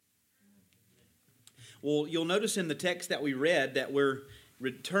Well, you'll notice in the text that we read that we're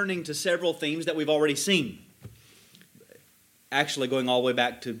returning to several themes that we've already seen. Actually, going all the way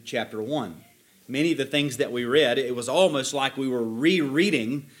back to chapter 1. Many of the things that we read, it was almost like we were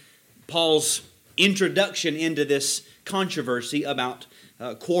rereading Paul's introduction into this controversy about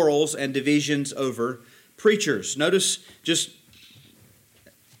quarrels and divisions over preachers. Notice, just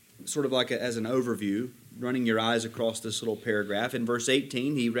sort of like as an overview, running your eyes across this little paragraph, in verse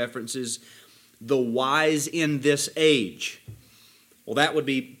 18 he references the wise in this age. Well, that would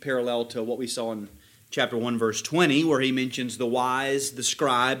be parallel to what we saw in chapter 1, verse 20, where he mentions the wise, the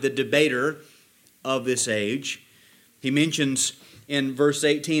scribe, the debater of this age. He mentions in verse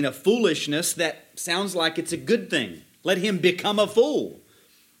 18 a foolishness that sounds like it's a good thing. Let him become a fool.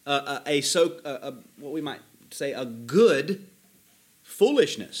 What we might say a good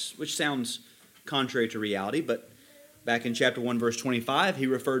foolishness, which sounds contrary to reality, but back in chapter 1, verse 25, he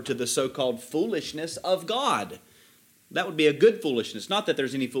referred to the so-called foolishness of God. That would be a good foolishness. Not that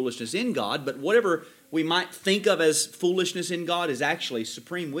there's any foolishness in God, but whatever we might think of as foolishness in God is actually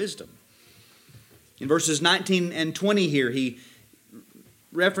supreme wisdom. In verses 19 and 20 here, he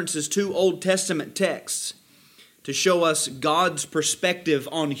references two Old Testament texts to show us God's perspective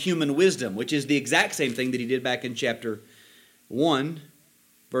on human wisdom, which is the exact same thing that he did back in chapter 1,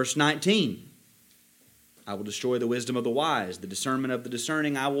 verse 19. I will destroy the wisdom of the wise. The discernment of the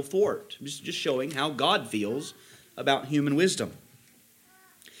discerning I will thwart. Just showing how God feels about human wisdom.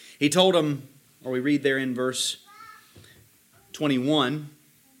 He told him, or we read there in verse 21,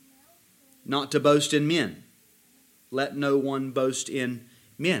 not to boast in men. Let no one boast in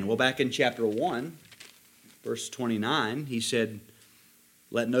men. Well, back in chapter 1, verse 29, he said,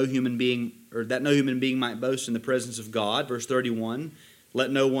 that no human being might boast in the presence of God. Verse 31,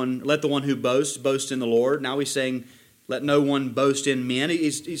 let the one who boasts boast in the Lord. Now he's saying, let no one boast in men.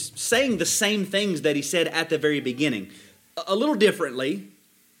 He's saying the same things that he said at the very beginning. A little differently,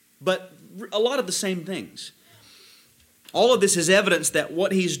 but a lot of the same things. All of this is evidence that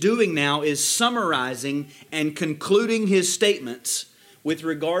what he's doing now is summarizing and concluding his statements with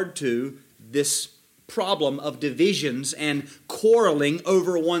regard to this problem of divisions and quarreling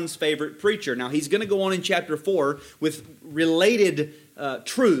over one's favorite preacher. Now, he's going to go on in chapter 4 with related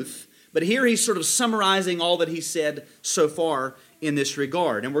truth, but here he's sort of summarizing all that he said so far in this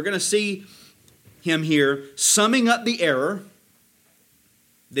regard. And we're going to see him here summing up the error,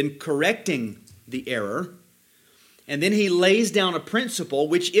 then correcting the error, and then he lays down a principle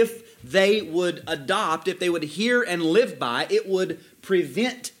which if they would adopt, if they would hear and live by, it would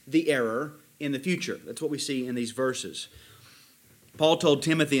prevent the error in the future. That's what we see in these verses. Paul told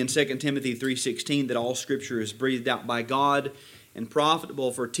Timothy in 2 Timothy 3:16 that all Scripture is breathed out by God and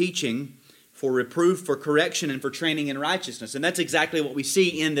profitable for teaching, for reproof, for correction, and for training in righteousness. And that's exactly what we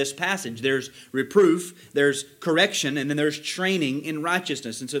see in this passage. There's reproof, there's correction, and then there's training in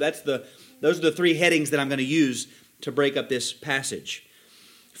righteousness. And so those are the three headings that I'm going to use to break up this passage.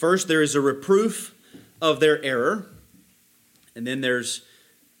 First, there is a reproof of their error, and then there's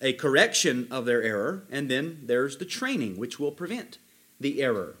a correction of their error, and then there's the training, which will prevent the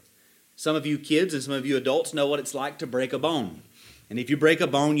error. Some of you kids and some of you adults know what it's like to break a bone. And if you break a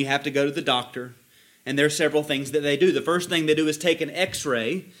bone, you have to go to the doctor, and there are several things that they do. The first thing they do is take an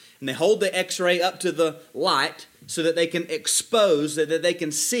x-ray, and they hold the x-ray up to the light so that they can expose, so that they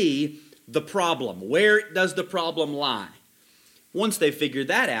can see the problem. Where does the problem lie? Once they figure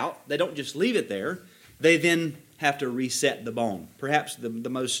that out, they don't just leave it there. They then have to reset the bone. Perhaps the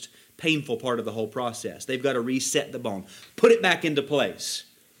most painful part of the whole process. They've got to reset the bone, put it back into place.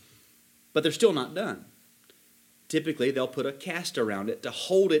 But they're still not done. Typically, they'll put a cast around it to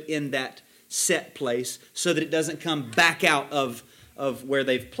hold it in that set place so that it doesn't come back out of where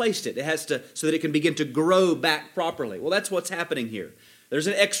they've placed it. It has to, so that it can begin to grow back properly. Well, that's what's happening here. There's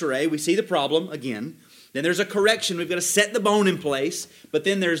an x-ray. We see the problem again. Then there's a correction. We've got to set the bone in place. But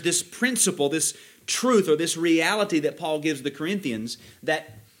then there's this principle, this truth or this reality that Paul gives the Corinthians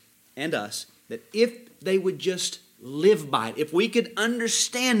and us, that if they would just live by it, if we could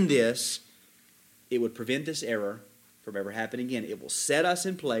understand this, it would prevent this error from ever happening again. It will set us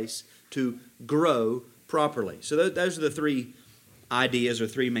in place to grow properly. So those are the three ideas or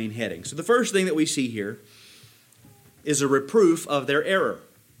three main headings. So the first thing that we see here is a reproof of their error.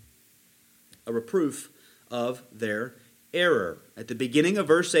 A reproof of their error. At the beginning of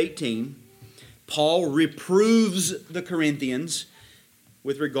verse 18, Paul reproves the Corinthians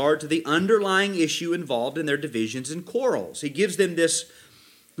with regard to the underlying issue involved in their divisions and quarrels. He gives them this,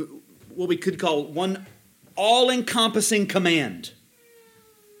 what we could call one all-encompassing command.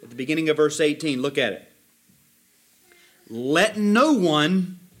 At the beginning of verse 18, look at it. Let no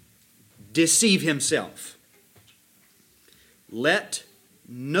one deceive himself. Let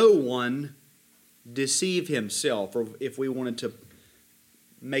no one deceive himself. Or if we wanted to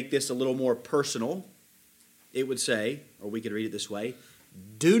make this a little more personal, it would say, or we could read it this way,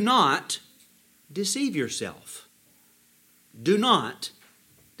 do not deceive yourself. Do not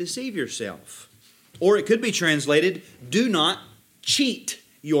deceive yourself. Or it could be translated, do not cheat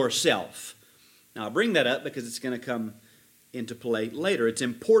yourself. Now I bring that up because it's going to come into play later. It's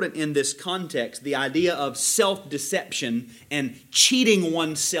important in this context, the idea of self-deception and cheating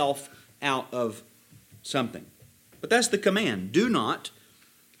oneself out of something. But that's the command. Do not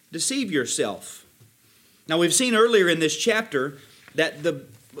deceive yourself. Now we've seen earlier in this chapter that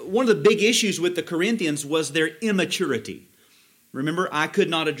one of the big issues with the Corinthians was their immaturity. Remember, I could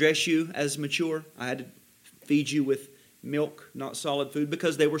not address you as mature. I had to feed you with milk, not solid food,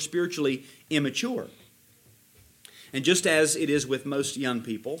 because they were spiritually immature. And just as it is with most young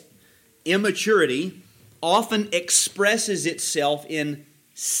people, immaturity often expresses itself in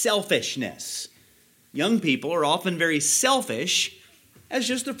selfishness. Young people are often very selfish as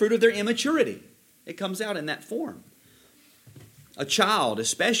just the fruit of their immaturity. It comes out in that form. A child,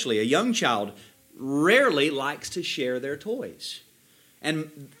 especially a young child, rarely likes to share their toys.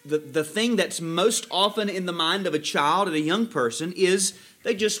 And the thing that's most often in the mind of a child and a young person is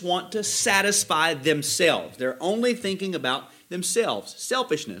they just want to satisfy themselves. They're only thinking about themselves,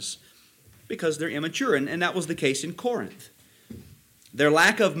 selfishness, because they're immature. And that was the case in Corinth. Their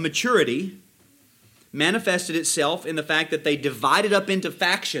lack of maturity manifested itself in the fact that they divided up into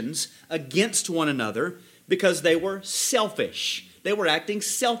factions against one another because they were selfish. They were acting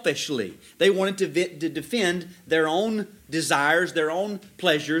selfishly. They wanted to defend their own desires, their own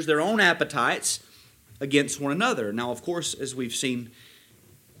pleasures, their own appetites against one another. Now, of course, as we've seen,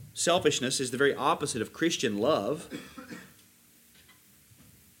 selfishness is the very opposite of Christian love.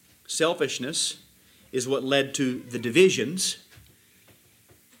 Selfishness is what led to the divisions.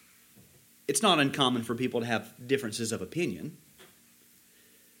 It's not uncommon for people to have differences of opinion.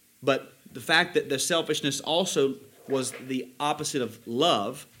 But the fact that the selfishness also was the opposite of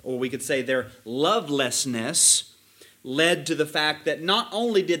love, or we could say their lovelessness, led to the fact that not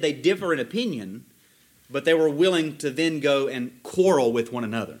only did they differ in opinion, but they were willing to then go and quarrel with one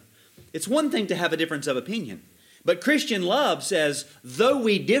another. It's one thing to have a difference of opinion, but Christian love says, though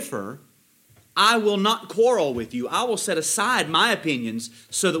we differ, I will not quarrel with you. I will set aside my opinions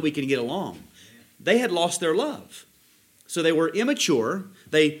so that we can get along. They had lost their love. So they were immature,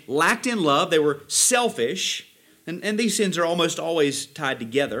 they lacked in love, they were selfish, and these sins are almost always tied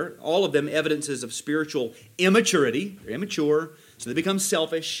together. All of them evidences of spiritual immaturity. They're immature, so they become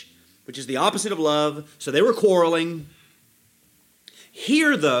selfish, which is the opposite of love. So they were quarreling.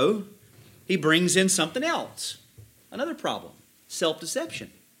 Here, though, he brings in something else. Another problem.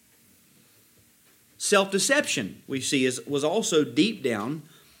 Self-deception. Self-deception, we see, was also deep down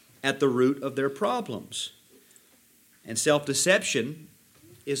at the root of their problems. And self-deception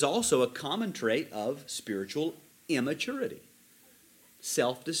is also a common trait of spiritual immaturity.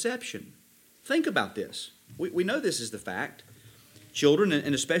 Self-deception. Think about this. We know this is the fact. Children,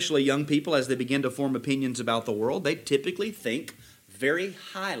 and especially young people, as they begin to form opinions about the world, they typically think very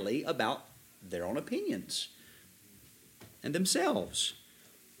highly about their own opinions and themselves.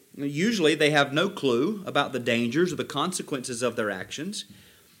 Usually they have no clue about the dangers or the consequences of their actions.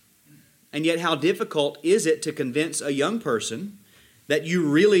 And yet how difficult is it to convince a young person that you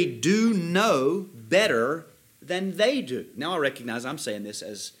really do know better than they do? Now I recognize I'm saying this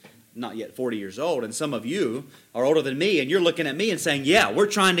as not yet 40 years old, and some of you are older than me, and you're looking at me and saying, yeah, we're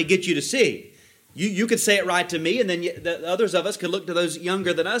trying to get you to see. You could say it right to me, and then the others of us could look to those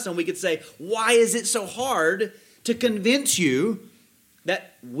younger than us, and we could say, why is it so hard to convince you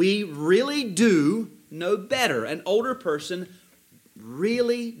that we really do know better? An older person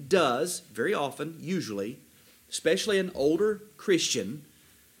really does, very often, usually, especially an older Christian,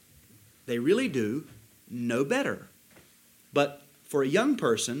 they really do know better. But for a young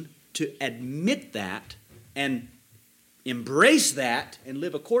person to admit that and embrace that and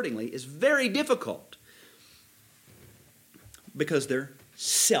live accordingly is very difficult because they're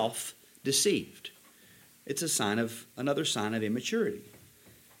self-deceived. It's another sign of immaturity.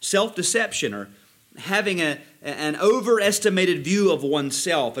 Self-deception, or having an overestimated view of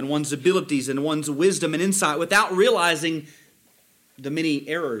oneself and one's abilities and one's wisdom and insight without realizing the many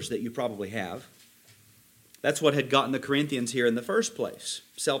errors that you probably have. That's what had gotten the Corinthians here in the first place.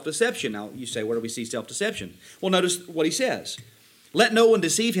 Self-deception. Now you say, where do we see self-deception? Well, notice what he says. Let no one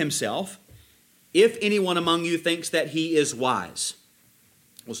deceive himself. If anyone among you thinks that he is wise.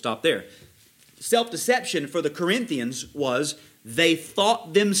 We'll stop there. Self-deception for the Corinthians was They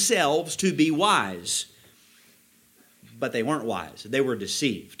thought themselves to be wise, but they weren't wise. They were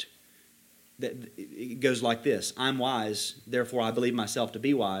deceived. It goes like this: I'm wise, therefore I believe myself to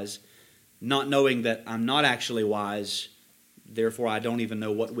be wise, not knowing that I'm not actually wise, therefore I don't even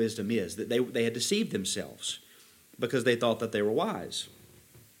know what wisdom is. That they had deceived themselves because they thought that they were wise.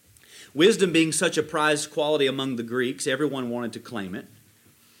 Wisdom being such a prized quality among the Greeks, everyone wanted to claim it.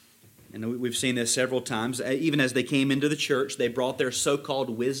 And we've seen this several times. Even as they came into the church, they brought their so-called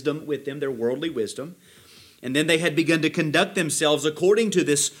wisdom with them, their worldly wisdom. And then they had begun to conduct themselves according to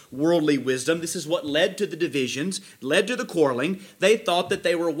this worldly wisdom. This is what led to the divisions, led to the quarreling. They thought that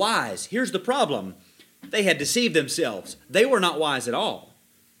they were wise. Here's the problem. They had deceived themselves. They were not wise at all.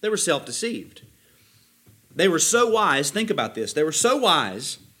 They were self-deceived. They were so wise, think about this, they were so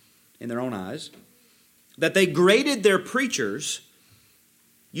wise in their own eyes that they graded their preachers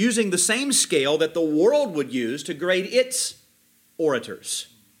using the same scale that the world would use to grade its orators.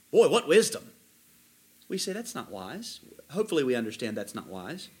 Boy, what wisdom. We say that's not wise. Hopefully we understand that's not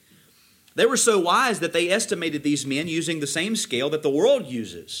wise. They were so wise that they estimated these men using the same scale that the world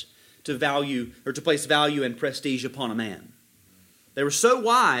uses to value or to place value and prestige upon a man. They were so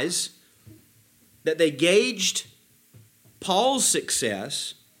wise that they gauged Paul's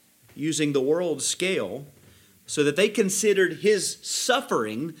success using the world's scale so that they considered his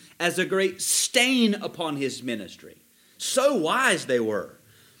suffering as a great stain upon his ministry. So wise they were.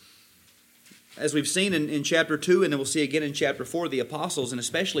 As we've seen in chapter 2, and then we'll see again in chapter 4, the apostles, and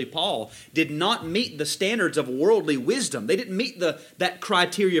especially Paul, did not meet the standards of worldly wisdom. They didn't meet that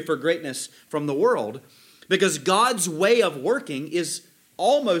criteria for greatness from the world, because God's way of working is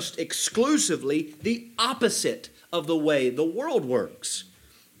almost exclusively the opposite of the way the world works.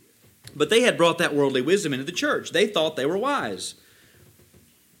 But they had brought that worldly wisdom into the church. They thought they were wise.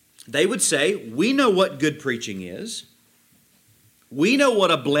 They would say, we know what good preaching is. We know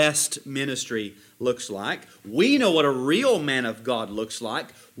what a blessed ministry looks like. We know what a real man of God looks like.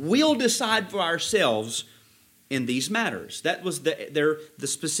 We'll decide for ourselves in these matters. That was the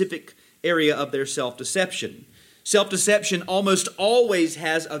specific area of their self-deception. Self-deception almost always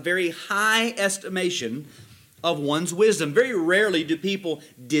has a very high estimation of one's wisdom. Very rarely do people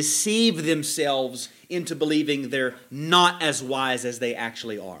deceive themselves into believing they're not as wise as they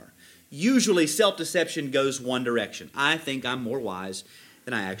actually are. Usually self-deception goes one direction. I think I'm more wise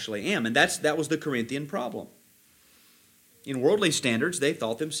than I actually am. And that was the Corinthian problem. In worldly standards, they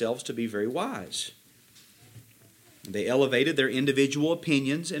thought themselves to be very wise. They elevated their individual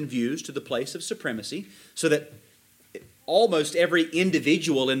opinions and views to the place of supremacy so that almost every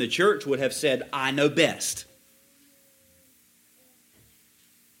individual in the church would have said, I know best.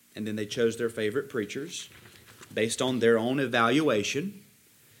 And then they chose their favorite preachers based on their own evaluation.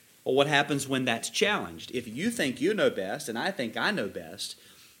 Well, what happens when that's challenged? If you think you know best and I think I know best,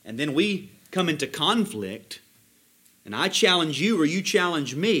 and then we come into conflict, and I challenge you or you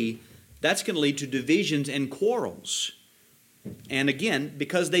challenge me, that's going to lead to divisions and quarrels. And again,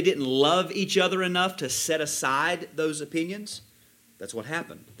 because they didn't love each other enough to set aside those opinions, that's what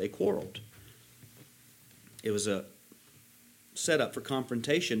happened. They quarreled. It was a setup for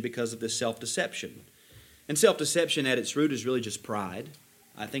confrontation because of this self-deception. And self-deception at its root is really just pride.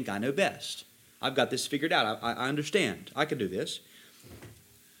 I think I know best. I've got this figured out. I understand. I can do this.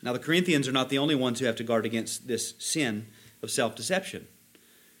 Now, the Corinthians are not the only ones who have to guard against this sin of self-deception.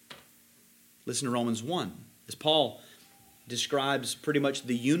 Listen to Romans 1. As Paul describes pretty much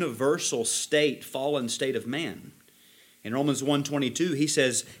the universal state, fallen state of man. In Romans 1:22, he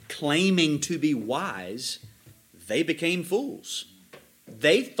says, claiming to be wise, they became fools.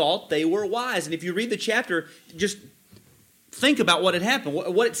 They thought they were wise. And if you read the chapter, just think about what had happened,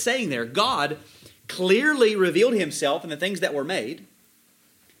 what it's saying there. God clearly revealed himself in the things that were made.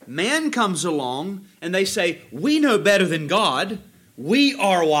 Man comes along and they say, we know better than God. We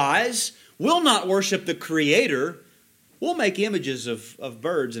are wise. We'll not worship the Creator. We'll make images of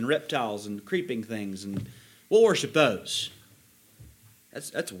birds and reptiles and creeping things, and we'll worship those.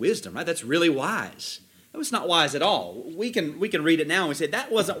 That's wisdom, right? That's really wise. That was not wise at all. We can read it now and we say,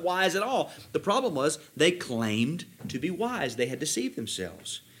 that wasn't wise at all. The problem was they claimed to be wise. They had deceived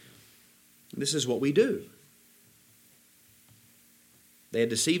themselves. This is what we do. They had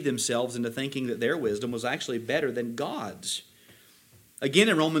deceived themselves into thinking that their wisdom was actually better than God's. Again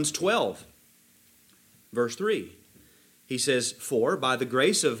in Romans 12, verse 3, he says, for by the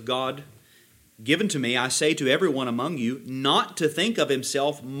grace of God given to me, I say to everyone among you, not to think of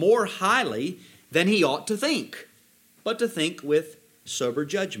himself more highly than he ought to think, but to think with sober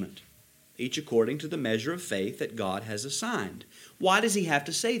judgment, each according to the measure of faith that God has assigned. Why does he have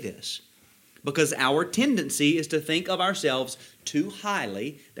to say this? because our tendency is to think of ourselves too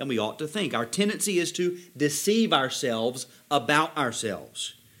highly than we ought to think. Our tendency is to deceive ourselves about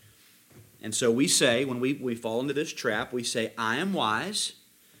ourselves. And so we say, when we fall into this trap, we say, I am wise.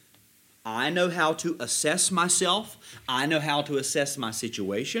 I know how to assess myself. I know how to assess my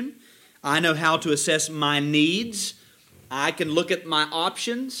situation. I know how to assess my needs. I can look at my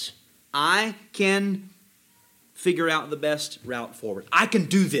options. I can figure out the best route forward. I can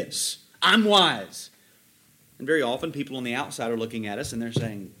do this. I'm wise. And very often people on the outside are looking at us and they're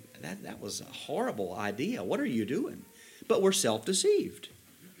saying, that was a horrible idea. What are you doing? But we're self-deceived.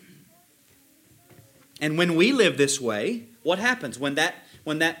 And when we live this way, what happens? When that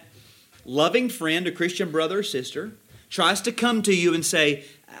loving friend, a Christian brother or sister, tries to come to you and say,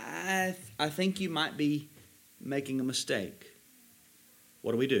 I think you might be making a mistake.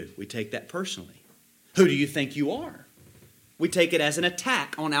 What do? We take that personally. Who do you think you are? We take it as an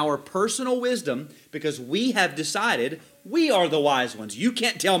attack on our personal wisdom because we have decided we are the wise ones. You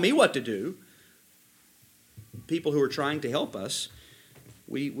can't tell me what to do. People who are trying to help us,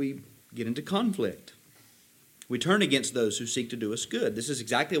 we get into conflict. We turn against those who seek to do us good. This is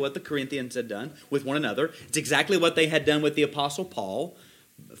exactly what the Corinthians had done with one another. It's exactly what they had done with the Apostle Paul.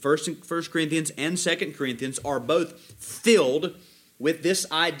 First Corinthians and 2 Corinthians are both filled with this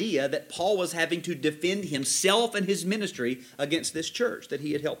idea that Paul was having to defend himself and his ministry against this church that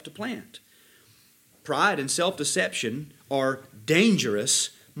he had helped to plant. Pride and self-deception are dangerous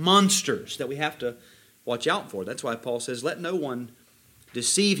monsters that we have to watch out for. That's why Paul says, let no one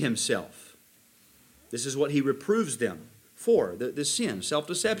deceive himself. This is what he reproves them for, the sin,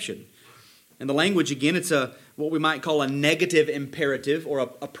 self-deception. And the language, again, it's what we might call a negative imperative or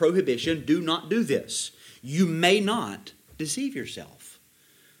a prohibition. Do not do this. You may not deceive yourself.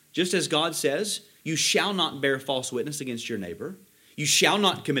 Just as God says, you shall not bear false witness against your neighbor. You shall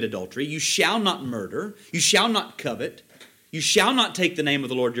not commit adultery. You shall not murder. You shall not covet. You shall not take the name of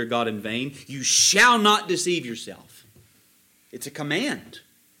the Lord your God in vain. You shall not deceive yourself. It's a command.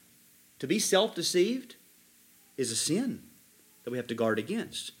 To be self-deceived is a sin that we have to guard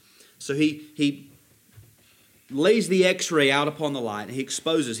against. So he lays the x-ray out upon the light and he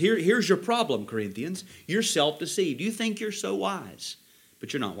exposes, here's your problem, Corinthians. You're self-deceived. You think you're so wise,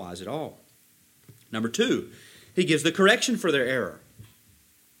 but you're not wise at all. Number 2, he gives the correction for their error.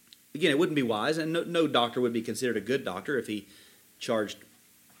 Again, it wouldn't be wise, and no doctor would be considered a good doctor if he charged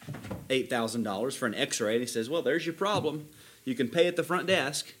 $8,000 for an x-ray and he says, well, there's your problem. You can pay at the front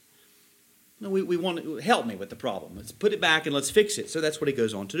desk. No, we want to help me with the problem. Let's put it back and let's fix it. So that's what he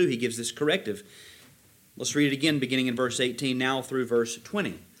goes on to do. He gives this corrective. Let's read it again, beginning in verse 18, now through verse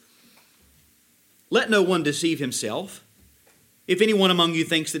 20. Let no one deceive himself. If anyone among you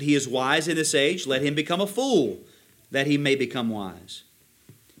thinks that he is wise in this age, let him become a fool, that he may become wise.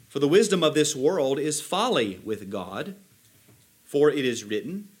 For the wisdom of this world is folly with God. For it is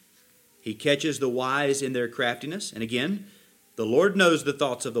written, he catches the wise in their craftiness. And again, the Lord knows the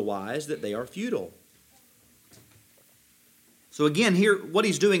thoughts of the wise, that they are futile. So again, here, what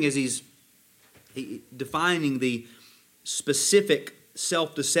he's doing is he's defining the specific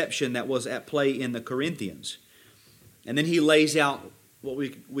self-deception that was at play in the Corinthians. And then he lays out what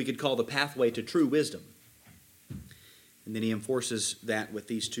we could call the pathway to true wisdom. And then he enforces that with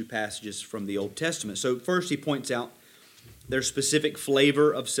these 2 passages from the Old Testament. So first he points out their specific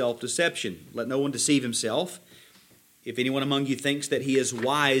flavor of self-deception. Let no one deceive himself. If anyone among you thinks that he is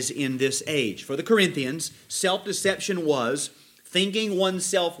wise in this age. For the Corinthians, self-deception was thinking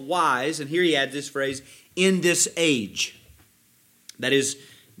oneself wise, and here he adds this phrase, in this age. That is,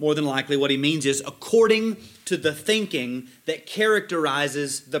 more than likely what he means is according to the thinking that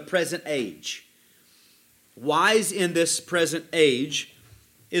characterizes the present age. Wise in this present age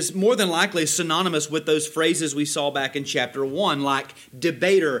is more than likely synonymous with those phrases we saw back in chapter 1, like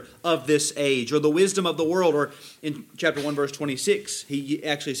debater of this age, or the wisdom of the world, or in chapter 1, verse 26, he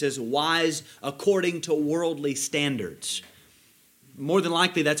actually says wise according to worldly standards. More than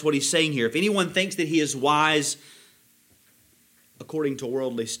likely, that's what he's saying here. If anyone thinks that he is wise according to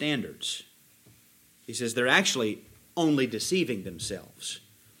worldly standards, he says they're actually only deceiving themselves.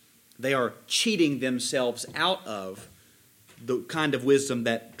 They are cheating themselves out of the kind of wisdom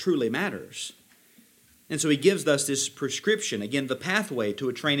that truly matters. And so he gives us this prescription, again, the pathway to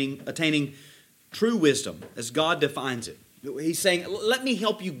attaining true wisdom as God defines it. He's saying, let me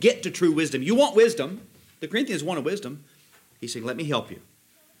help you get to true wisdom. You want wisdom. The Corinthians wanted wisdom. He's saying, let me help you.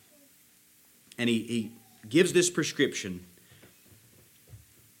 And he gives this prescription,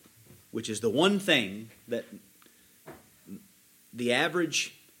 which is the one thing that the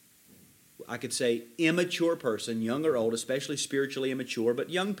average I could say immature person, young or old, especially spiritually immature, but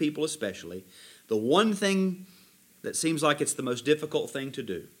young people especially, the one thing that seems like it's the most difficult thing to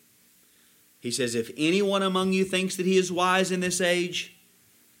do. He says, if anyone among you thinks that he is wise in this age,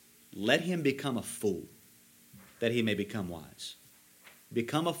 let him become a fool, that he may become wise.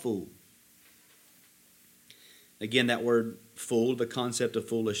 Become a fool. Again, that word fool, the concept of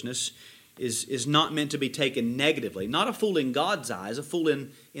foolishness, is not meant to be taken negatively. Not a fool in God's eyes, a fool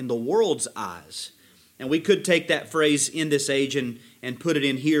in the world's eyes. And we could take that phrase in this age and put it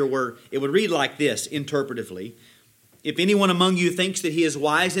in here where it would read like this, interpretively. If anyone among you thinks that he is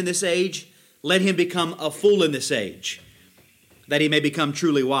wise in this age, let him become a fool in this age, that he may become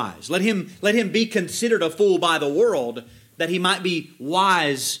truly wise. Let him be considered a fool by the world, that he might be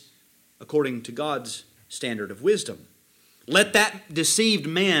wise according to God's standard of wisdom. Let that deceived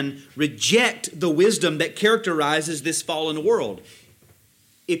man reject the wisdom that characterizes this fallen world.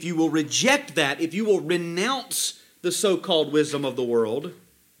 If you will reject that, if you will renounce the so-called wisdom of the world,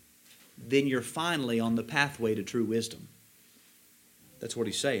 then you're finally on the pathway to true wisdom. That's what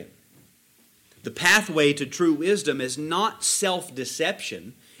he's saying. The pathway to true wisdom is not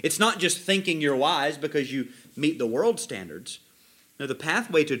self-deception. It's not just thinking you're wise because you meet the world standards. No, the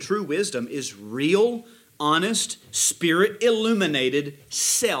pathway to true wisdom is real, honest, Spirit-illuminated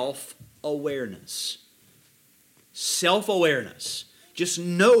self-awareness. Self-awareness. Just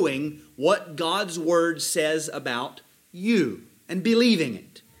knowing what God's Word says about you and believing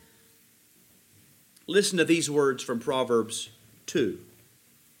it. Listen to these words from Proverbs 2,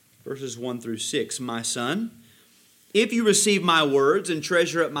 verses 1 through 6. My son, if you receive my words and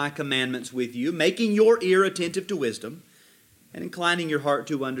treasure up my commandments with you, making your ear attentive to wisdom, and inclining your heart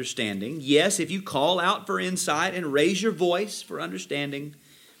to understanding. Yes, if you call out for insight and raise your voice for understanding,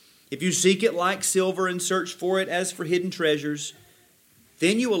 if you seek it like silver and search for it as for hidden treasures,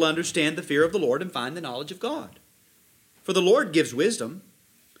 then you will understand the fear of the Lord and find the knowledge of God. For the Lord gives wisdom.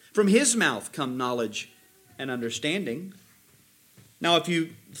 From His mouth come knowledge and understanding. Now, if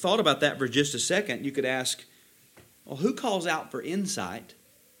you thought about that for just a second, you could ask, well, who calls out for insight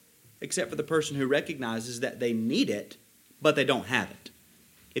except for the person who recognizes that they need it, but they don't have it?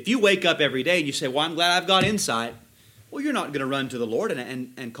 If you wake up every day and you say, well, I'm glad I've got insight, well, you're not going to run to the Lord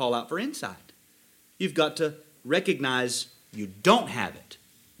and call out for insight. You've got to recognize you don't have it.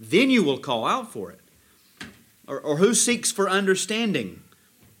 Then you will call out for it. Or who seeks for understanding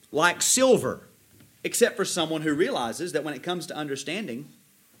like silver, except for someone who realizes that when it comes to understanding,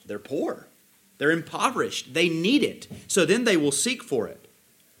 they're poor. They're impoverished. They need it. So then they will seek for it.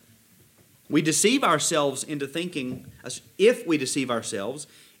 We deceive ourselves into thinking, if we deceive ourselves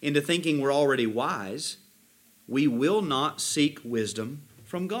into thinking we're already wise, we will not seek wisdom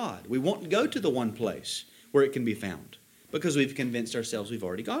from God. We won't go to the one place where it can be found because we've convinced ourselves we've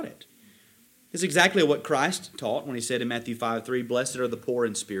already got it. It's exactly what Christ taught when He said in Matthew 5:3, blessed are the poor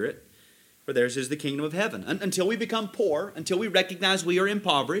in spirit, for theirs is the kingdom of heaven. Until we become poor, until we recognize we are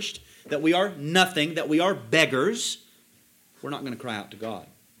impoverished, that we are nothing, that we are beggars, we're not going to cry out to God.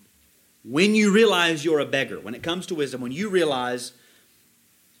 When you realize you're a beggar, when it comes to wisdom, when you realize,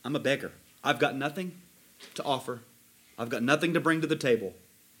 I'm a beggar, I've got nothing to offer, I've got nothing to bring to the table,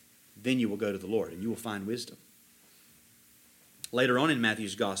 then you will go to the Lord and you will find wisdom. Later on in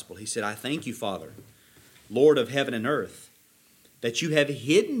Matthew's gospel, He said, I thank you, Father, Lord of heaven and earth, that you have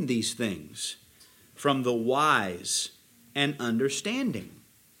hidden these things from the wise and understanding.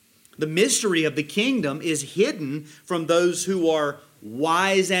 The mystery of the kingdom is hidden from those who are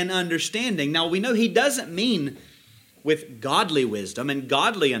wise and understanding. Now we know He doesn't mean with godly wisdom and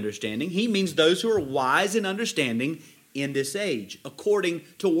godly understanding. He means those who are wise and understanding in this age, according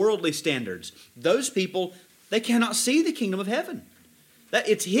to worldly standards. Those people, they cannot see the kingdom of heaven. That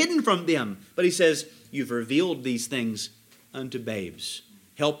it's hidden from them. But He says, you've revealed these things unto babes,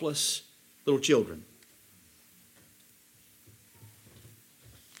 helpless little children.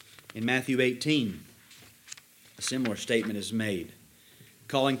 In Matthew 18, a similar statement is made.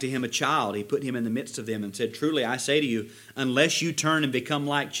 Calling to Him a child, He put him in the midst of them and said, truly I say to you, unless you turn and become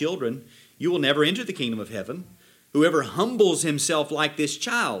like children, you will never enter the kingdom of heaven. Whoever humbles himself like this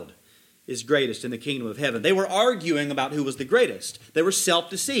child is greatest in the kingdom of heaven. They were arguing about who was the greatest. They were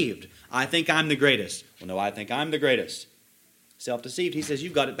self-deceived. I think I'm the greatest. Well, no, I think I'm the greatest. Self-deceived. He says,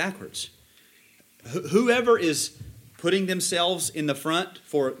 you've got it backwards. Whoever is putting themselves in the front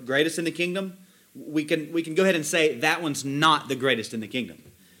for greatest in the kingdom, we can go ahead and say that one's not the greatest in the kingdom.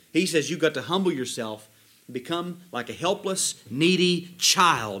 He says you've got to humble yourself, become like a helpless, needy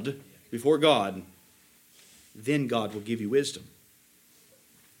child before God. Then God will give you wisdom.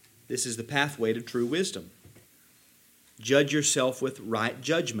 This is the pathway to true wisdom. Judge yourself with right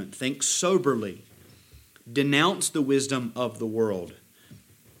judgment. Think soberly. Denounce the wisdom of the world.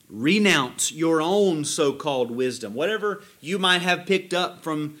 Renounce your own so-called wisdom, whatever you might have picked up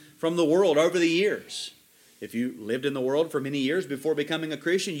from the world over the years. If you lived in the world for many years before becoming a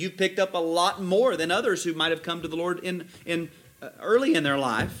Christian, you've picked up a lot more than others who might have come to the Lord early in their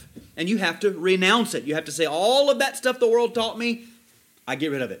life. And you have to renounce it. You have to say, all of that stuff the world taught me, I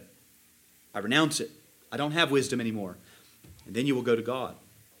get rid of it. I renounce it. I don't have wisdom anymore. And then you will go to God.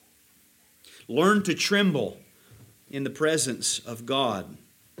 Learn to tremble in the presence of God,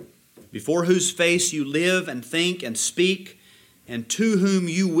 before whose face you live and think and speak, and to whom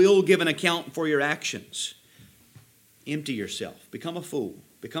you will give an account for your actions. Empty yourself. Become a fool.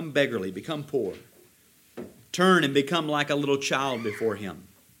 Become beggarly. Become poor. Turn and become like a little child before Him.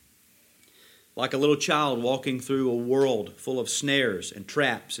 Like a little child walking through a world full of snares and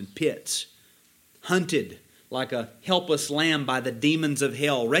traps and pits. Hunted like a helpless lamb by the demons of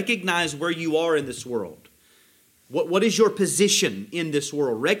hell. Recognize where you are in this world. What is your position in this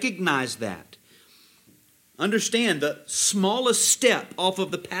world? Recognize that. Understand the smallest step off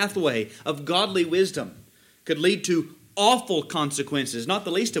of the pathway of godly wisdom could lead to awful consequences, not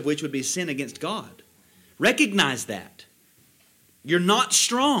the least of which would be sin against God. Recognize that. You're not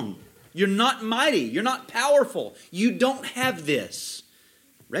strong. You're not mighty. You're not powerful. You don't have this.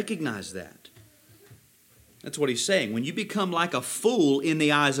 Recognize that. That's what he's saying. When you become like a fool in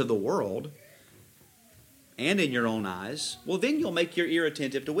the eyes of the world and in your own eyes, well, then you'll make your ear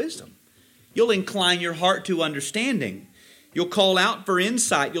attentive to wisdom. You'll incline your heart to understanding. You'll call out for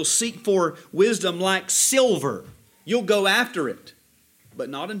insight. You'll seek for wisdom like silver. You'll go after it. But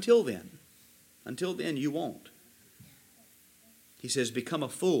not until then. Until then, you won't. He says, become a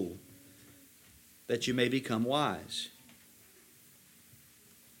fool that you may become wise.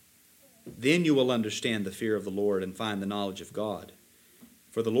 Then you will understand the fear of the Lord and find the knowledge of God.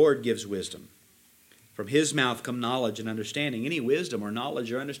 For the Lord gives wisdom. From His mouth come knowledge and understanding. Any wisdom or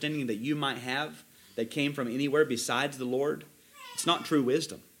knowledge or understanding that you might have that came from anywhere besides the Lord, it's not true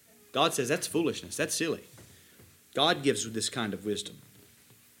wisdom. God says that's foolishness. That's silly. God gives this kind of wisdom.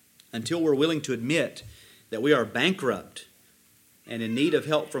 Until we're willing to admit that we are bankrupt and in need of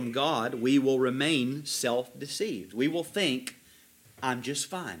help from God, we will remain self-deceived. We will think, I'm just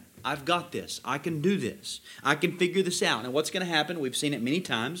fine. I've got this. I can do this. I can figure this out. And what's going to happen, we've seen it many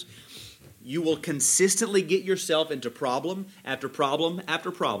times, you will consistently get yourself into problem after problem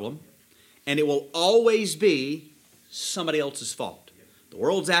after problem, and it will always be somebody else's fault. The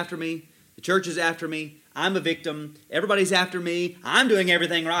world's after me. The church is after me. I'm a victim. Everybody's after me. I'm doing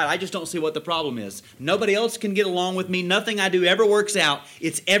everything right. I just don't see what the problem is. Nobody else can get along with me. Nothing I do ever works out.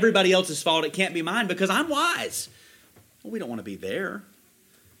 It's everybody else's fault. It can't be mine because I'm wise. Well, we don't want to be there.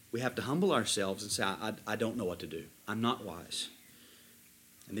 We have to humble ourselves and say, I don't know what to do. I'm not wise.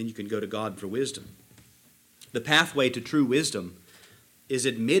 And then you can go to God for wisdom. The pathway to true wisdom is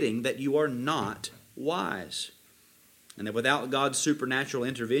admitting that you are not wise. And that without God's supernatural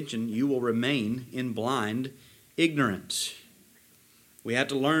intervention, you will remain in blind ignorance. We have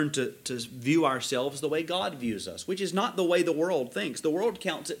to learn to view ourselves the way God views us, which is not the way the world thinks. The world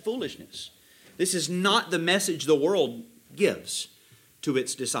counts it foolishness. This is not the message the world gives to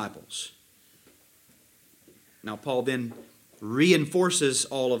its disciples. Now, Paul then reinforces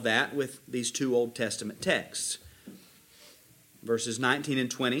all of that with these two Old Testament texts. Verses 19 and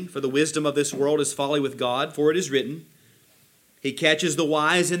 20, for the wisdom of this world is folly with God, for it is written, He catches the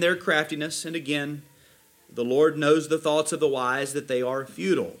wise in their craftiness. And again, the Lord knows the thoughts of the wise, that they are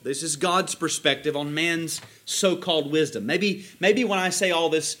futile. This is God's perspective on man's so-called wisdom. Maybe when I say all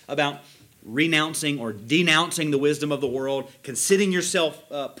this about renouncing or denouncing the wisdom of the world, considering yourself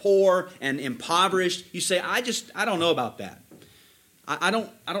poor and impoverished, you say, I don't know about that. I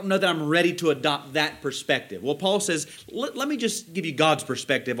don't know that I'm ready to adopt that perspective. Well, Paul says, let me just give you God's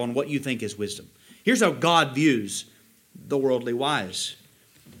perspective on what you think is wisdom. Here's how God views the worldly wise.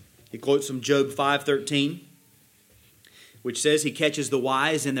 He quotes from Job 5:13, which says, He catches the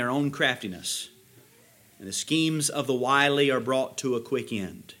wise in their own craftiness, and the schemes of the wily are brought to a quick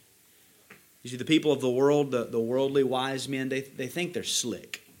end. You see, the people of the world, the worldly wise men, they think they're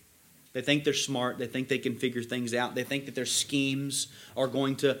slick. They think they're smart. They think they can figure things out. They think that their schemes are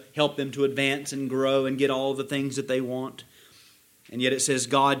going to help them to advance and grow and get all the things that they want. And yet it says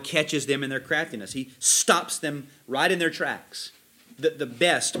God catches them in their craftiness. He stops them right in their tracks. The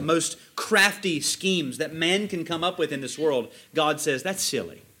best, most crafty schemes that man can come up with in this world, God says, that's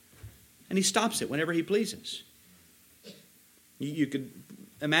silly. And He stops it whenever He pleases. You could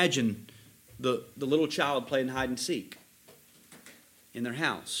imagine the little child playing hide and seek in their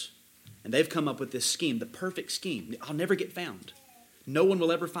house. And they've come up with this scheme, the perfect scheme. I'll never get found. No one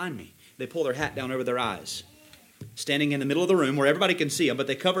will ever find me. They pull their hat down over their eyes, standing in the middle of the room where everybody can see them, but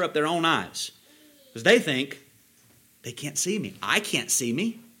they cover up their own eyes. Because they think, they can't see me. I can't see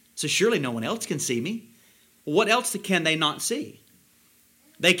me. So surely no one else can see me. What else can they not see?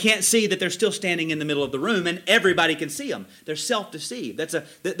 They can't see that they're still standing in the middle of the room and everybody can see them. They're self-deceived.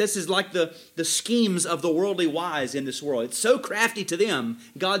 This is like the schemes of the worldly wise in this world. It's so crafty to them.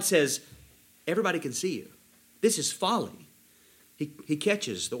 God says, everybody can see you. This is folly. He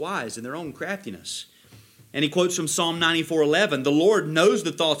catches the wise in their own craftiness. And he quotes from Psalm 94:11, the Lord knows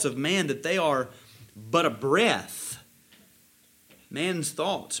the thoughts of man, that they are but a breath. Man's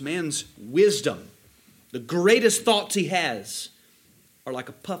thoughts, man's wisdom, the greatest thoughts he has are like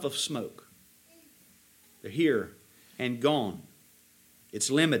a puff of smoke. They're here and gone. It's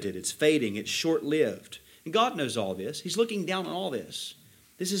limited, it's fading, it's short-lived. And God knows all this. He's looking down on all this.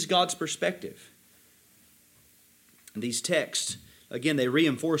 This is God's perspective. And these texts, again, they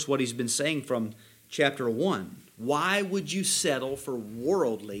reinforce what he's been saying from chapter 1. Why would you settle for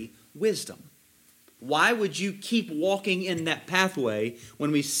worldly wisdom? Why would you keep walking in that pathway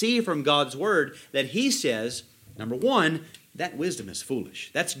when we see from God's word that he says, number one, that wisdom is foolish.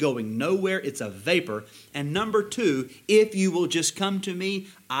 That's going nowhere. It's a vapor. And number two, if you will just come to me,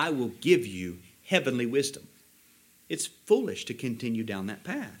 I will give you heavenly wisdom. It's foolish to continue down that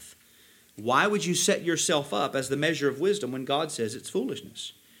path. Why would you set yourself up as the measure of wisdom when God says it's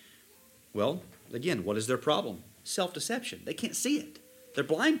foolishness? Well, again, what is their problem? Self-deception. They can't see it. They're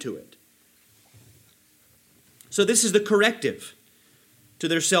blind to it. So this is the corrective to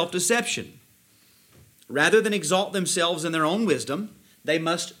their self-deception. Rather than exalt themselves in their own wisdom, they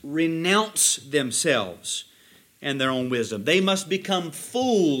must renounce themselves and their own wisdom. They must become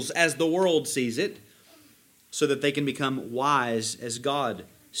fools as the world sees it, so that they can become wise as God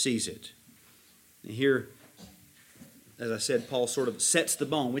sees it. And here, as I said, Paul sort of sets the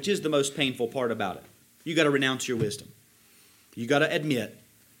bone, which is the most painful part about it. You got to renounce your wisdom. You got to admit,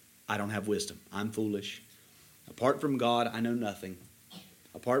 I don't have wisdom. I'm foolish. Apart from God, I know nothing.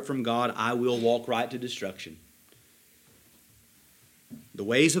 Apart from God, I will walk right to destruction. The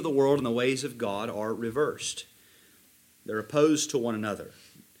ways of the world and the ways of God are reversed. They're opposed to one another.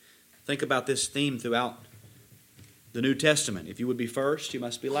 Think about this theme throughout the New Testament. If you would be first, you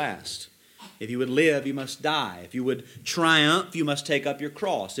must be last. If you would live, you must die. If you would triumph, you must take up your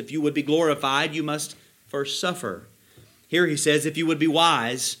cross. If you would be glorified, you must first suffer. Here he says, if you would be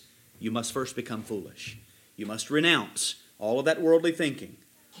wise, you must first become foolish. You must renounce all of that worldly thinking.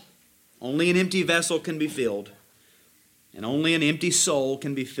 Only an empty vessel can be filled, and only an empty soul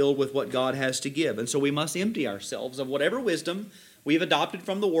can be filled with what God has to give. And so we must empty ourselves of whatever wisdom we've adopted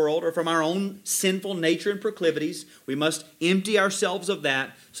from the world or from our own sinful nature and proclivities. We must empty ourselves of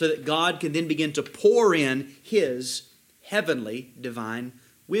that so that God can then begin to pour in his heavenly divine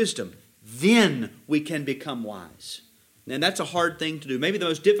wisdom. Then we can become wise. And that's a hard thing to do. Maybe the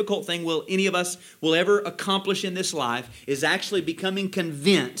most difficult thing any of us will ever accomplish in this life is actually becoming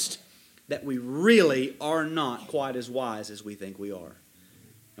convinced that we really are not quite as wise as we think we are.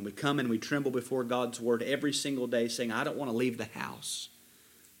 And we come and we tremble before God's word every single day saying, I don't want to leave the house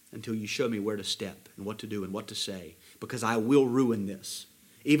until you show me where to step and what to do and what to say, because I will ruin this.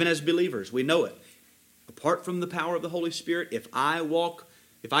 Even as believers, we know it. Apart from the power of the Holy Spirit, if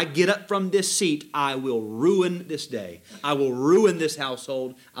I get up from this seat, I will ruin this day. I will ruin this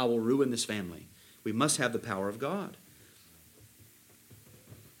household. I will ruin this family. We must have the power of God.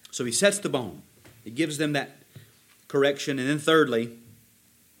 So he sets the bone. He gives them that correction. And then thirdly,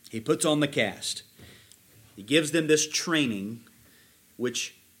 he puts on the cast. He gives them this training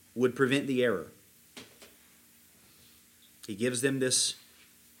which would prevent the error. He gives them this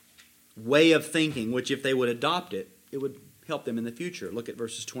way of thinking which, if they would adopt it, it would help them in the future. Look at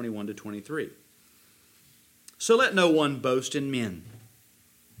verses 21 to 23. So let no one boast in men,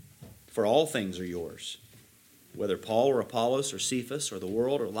 for all things are yours. Whether Paul or Apollos or Cephas or the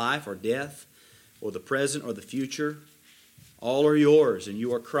world or life or death or the present or the future, all are yours, and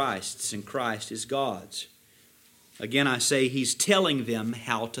you are Christ's, and Christ is God's. Again, I say he's telling them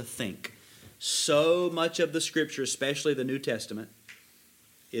how to think. So much of the Scripture, especially the New Testament,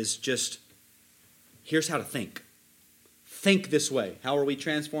 is just, here's how to think. Think this way. How are we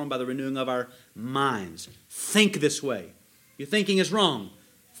transformed? By the renewing of our minds. Think this way. Your thinking is wrong.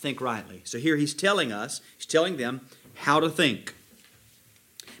 Think rightly. So here he's telling them how to think.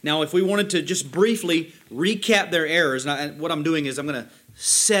 Now, if we wanted to just briefly recap their errors, and what I'm doing is I'm going to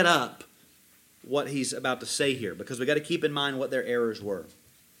set up what he's about to say here, because we've got to keep in mind what their errors were.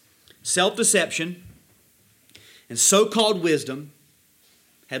 Self-deception and so-called wisdom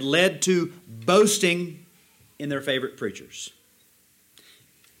had led to boasting in their favorite preachers.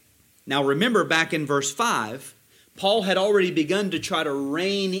 Now remember, back in verse 5, Paul had already begun to try to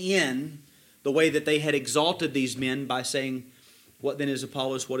rein in the way that they had exalted these men by saying, what then is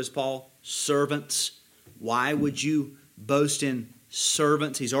Apollos? What is Paul? Servants. Why would you boast in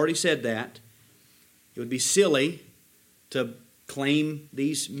servants? He's already said that. It would be silly to claim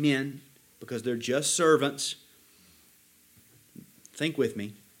these men because they're just servants. Think with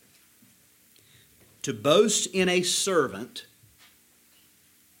me. To boast in a servant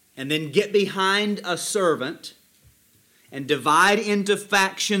and then get behind a servant and divide into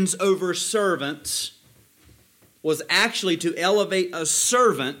factions over servants was actually to elevate a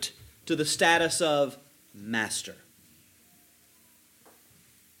servant to the status of master.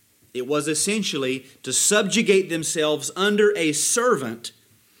 It was essentially to subjugate themselves under a servant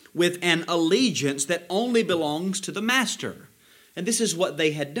with an allegiance that only belongs to the master. And this is what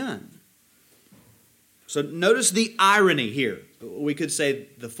they had done. So notice the irony here. We could say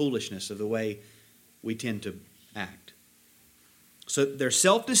the foolishness of the way we tend to act. So they're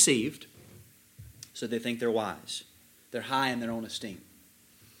self-deceived, so they think they're wise. They're high in their own esteem.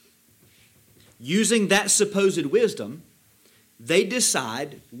 Using that supposed wisdom, they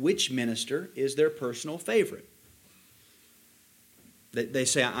decide which minister is their personal favorite. They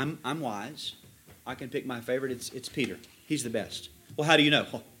say, I'm wise. I can pick my favorite. It's Peter. He's the best. Well, how do you know?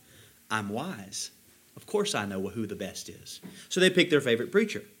 Well, I'm wise. Of course I know who the best is. So they pick their favorite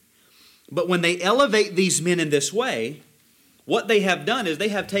preacher. But when they elevate these men in this way, what they have done is they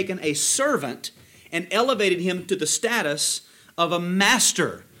have taken a servant and elevated him to the status of a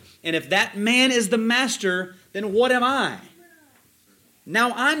master. And if that man is the master, then what am I?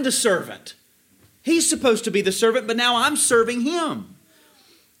 Now I'm the servant. He's supposed to be the servant, but now I'm serving him.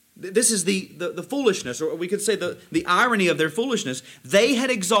 This is the foolishness, or we could say the irony of their foolishness. They had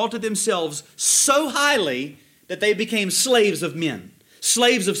exalted themselves so highly that they became slaves of men,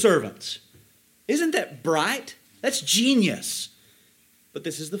 slaves of servants. Isn't that bright? That's genius. But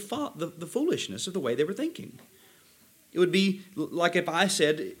this is the foolishness of the way they were thinking. It would be like if I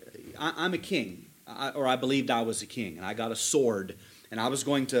said, I'm a king, or I believed I was a king, and I got a sword, and I was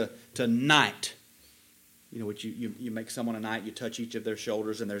going to knight. You know what you make someone a knight, you touch each of their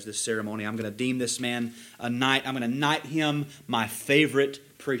shoulders, and there's this ceremony. I'm going to deem this man a knight. I'm going to knight him my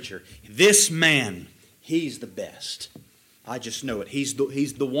favorite preacher. This man, he's the best. I just know it. He's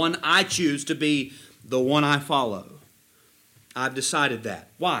the one I choose to be the one I follow. I've decided that.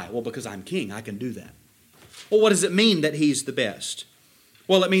 Why? Well, because I'm king. I can do that. Well, what does it mean that he's the best?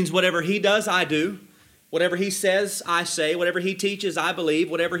 Well, it means whatever he does, I do. Whatever he says, I say. Whatever he teaches, I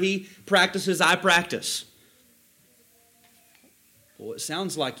believe. Whatever he practices, I practice. Well, it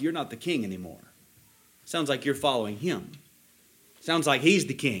sounds like you're not the king anymore. It sounds like you're following him. It sounds like he's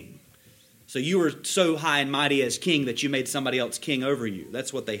the king. So you were so high and mighty as king that you made somebody else king over you.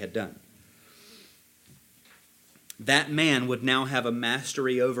 That's what they had done. That man would now have a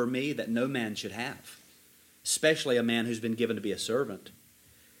mastery over me that no man should have, especially a man who's been given to be a servant.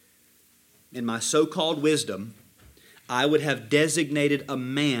 In my so-called wisdom, I would have designated a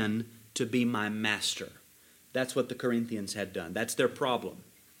man to be my master. That's what the Corinthians had done. That's their problem.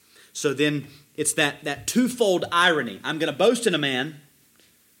 So then it's that twofold irony. I'm going to boast in a man,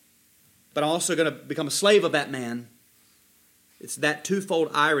 but I'm also going to become a slave of that man. It's that twofold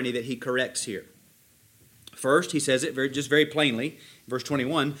irony that he corrects here. First, he says it very plainly, verse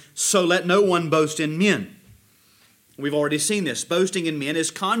 21, so let no one boast in men. We've already seen this. Boasting in men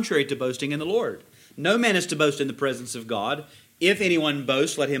is contrary to boasting in the Lord. No man is to boast in the presence of God. If anyone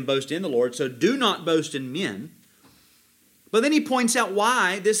boasts, let him boast in the Lord. So do not boast in men. But then he points out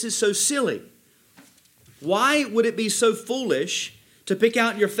why this is so silly. Why would it be so foolish to pick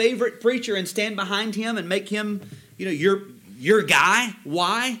out your favorite preacher and stand behind him and make him, your guy?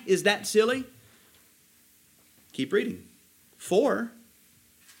 Why is that silly? Keep reading. For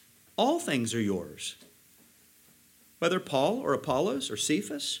all things are yours. Whether Paul or Apollos or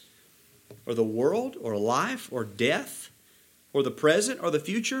Cephas or the world or life or death or the present or the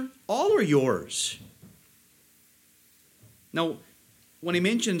future, all are yours. Now, when he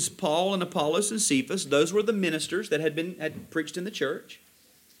mentions Paul and Apollos and Cephas, those were the ministers that had preached in the church.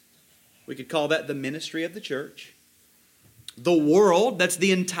 We could call that the ministry of the church. The world, that's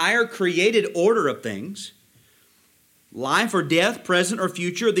the entire created order of things. Life or death, present or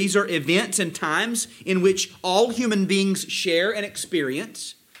future, these are events and times in which all human beings share and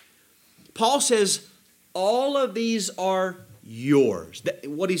experience. Paul says, all of these are yours.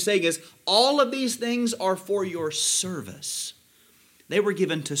 What he's saying is, all of these things are for your service. They were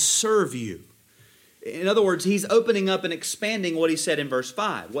given to serve you. In other words, he's opening up and expanding what he said in verse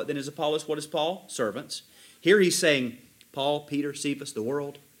 5. What then is Apollos? What is Paul? Servants. Here he's saying, Paul, Peter, Cephas, the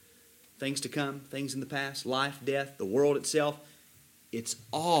world, things to come, things in the past, life, death, the world itself. It's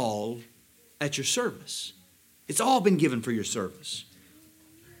all at your service. It's all been given for your service.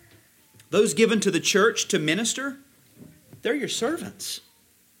 Those given to the church to minister, they're your servants.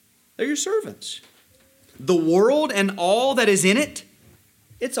 They're your servants. The world and all that is in it,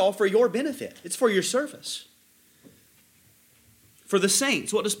 it's all for your benefit. It's for your service. For the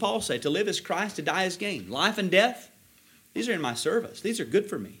saints, what does Paul say? To live is Christ, to die is gain. Life and death, these are in my service. These are good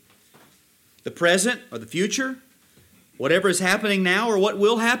for me. The present or the future, whatever is happening now or what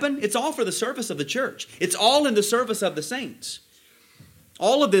will happen, it's all for the service of the church. It's all in the service of the saints.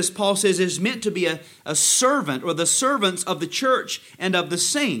 All of this, Paul says, is meant to be a servant or the servants of the church and of the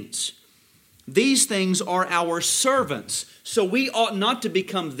saints. These things are our servants, so we ought not to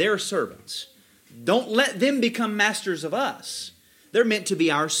become their servants. Don't let them become masters of us. They're meant to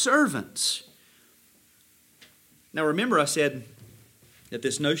be our servants. Now remember, I said that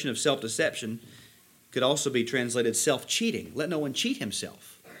this notion of self-deception could also be translated self-cheating. Let no one cheat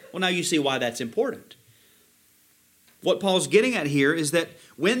himself. Well, now you see why that's important. What Paul's getting at here is that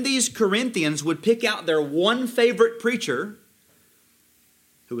when these Corinthians would pick out their one favorite preacher,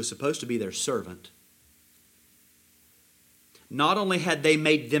 who was supposed to be their servant, not only had they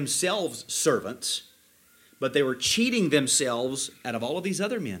made themselves servants, but they were cheating themselves out of all of these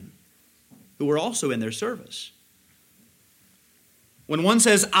other men who were also in their service. When one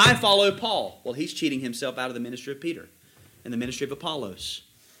says, I follow Paul, well, he's cheating himself out of the ministry of Peter and the ministry of Apollos.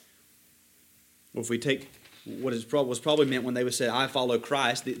 Well, if we take what was probably meant when they would say, I follow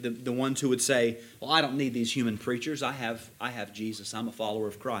Christ, the ones who would say, well, I don't need these human preachers. I have Jesus. I'm a follower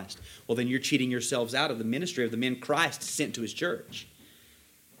of Christ. Well, then you're cheating yourselves out of the ministry of the men Christ sent to his church.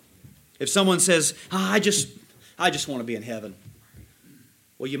 If someone says, I just want to be in heaven,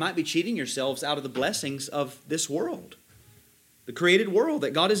 well, you might be cheating yourselves out of the blessings of this world, the created world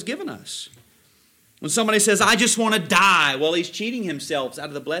that God has given us. When somebody says, I just want to die, well, he's cheating himself out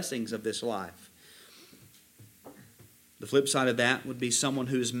of the blessings of this life. The flip side of that would be someone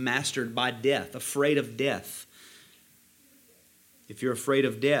who is mastered by death, afraid of death. If you're afraid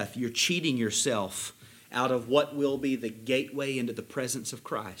of death, you're cheating yourself out of what will be the gateway into the presence of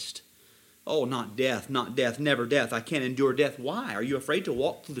Christ. Oh, not death, never death. I can't endure death. Why? Are you afraid to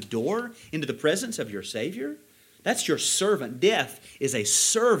walk through the door into the presence of your Savior? That's your servant. Death is a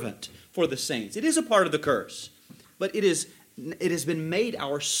servant for the saints. It is a part of the curse, but it has been made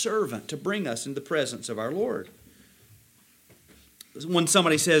our servant to bring us into the presence of our Lord. When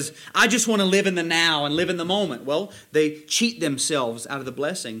somebody says, I just want to live in the now and live in the moment, well, they cheat themselves out of the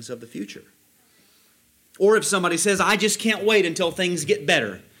blessings of the future. Or if somebody says, I just can't wait until things get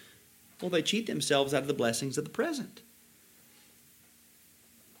better, well, they cheat themselves out of the blessings of the present.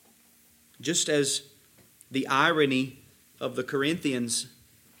 Just as the irony of the Corinthians'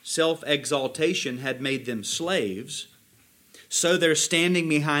 self-exaltation had made them slaves, so their standing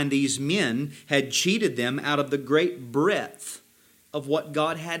behind these men had cheated them out of the great breadth of what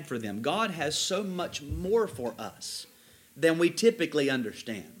God had for them. God has so much more for us than we typically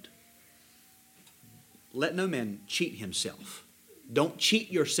understand. Let no man cheat himself. Don't cheat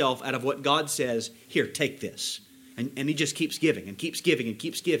yourself out of what God says, here, take this. And he just keeps giving and keeps giving and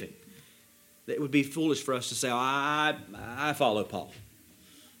keeps giving. It would be foolish for us to say, I follow Paul.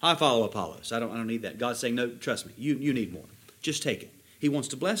 I follow Apollos. I don't need that. God's saying, no, trust me, you need more. Just take it. He wants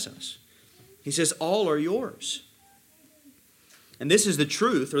to bless us. He says, all are yours. And this is the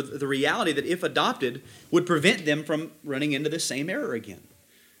truth, or the reality, that if adopted, would prevent them from running into the same error again.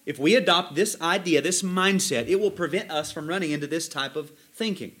 If we adopt this idea, this mindset, it will prevent us from running into this type of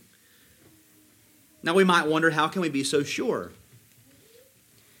thinking. Now we might wonder, how can we be so sure?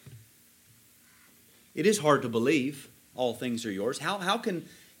 It is hard to believe all things are yours. How can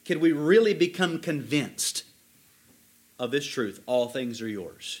we really become convinced of this truth, all things are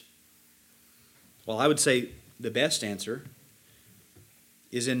yours? Well, I would say the best answer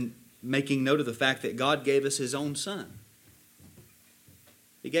is in making note of the fact that God gave us His own Son.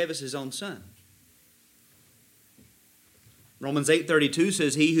 He gave us His own Son. Romans 8:32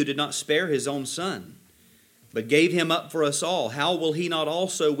 says, He who did not spare His own Son, but gave Him up for us all, how will He not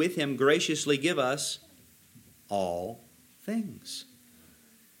also with Him graciously give us all things?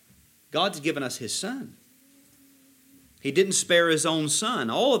 God's given us His Son. He didn't spare His own Son.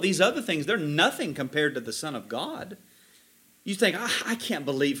 All of these other things, they're nothing compared to the Son of God. You think, I can't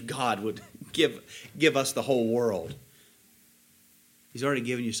believe God would give us the whole world. He's already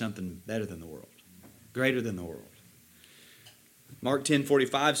given you something better than the world, greater than the world. Mark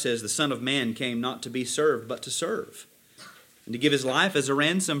 10:45 says, "The Son of Man came not to be served, but to serve, and to give his life as a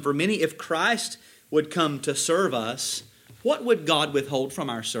ransom for many." If Christ would come to serve us, what would God withhold from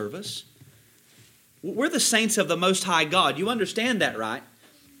our service? We're the saints of the Most High God. You understand that, right?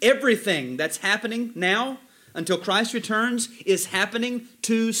 Everything that's happening now until Christ returns is happening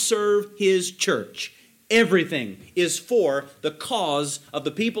to serve His church. Everything is for the cause of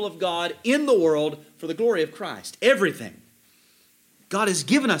the people of God in the world for the glory of Christ. Everything. God has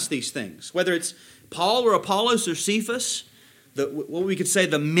given us these things, whether it's Paul or Apollos or Cephas, what we could say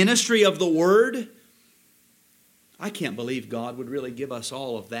the ministry of the Word. I can't believe God would really give us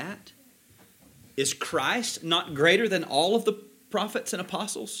all of that. Is Christ not greater than all of the prophets and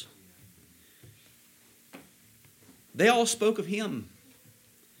apostles? They all spoke of Him.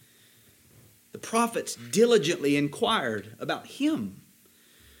 The prophets diligently inquired about Him.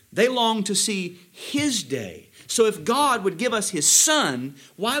 They longed to see His day. So if God would give us His Son,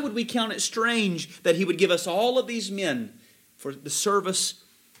 why would we count it strange that He would give us all of these men for the service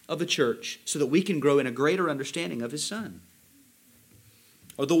of the church so that we can grow in a greater understanding of His Son?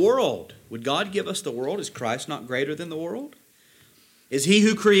 Or the world. Would God give us the world? Is Christ not greater than the world? Is He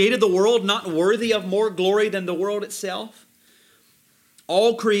who created the world not worthy of more glory than the world itself?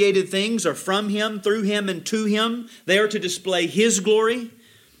 All created things are from Him, through Him, and to Him. They are to display His glory.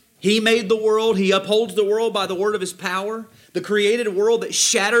 He made the world. He upholds the world by the word of His power. The created world that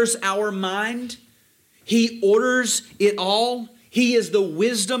shatters our mind. He orders it all. He is the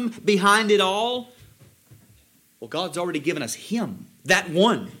wisdom behind it all. Well, God's already given us Him, that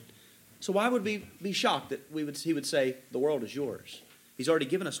one. So why would we be shocked that He would say, the world is yours? He's already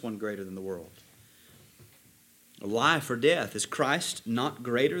given us one greater than the world. Life or death. Is Christ not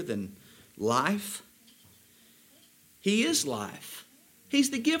greater than life? He is life.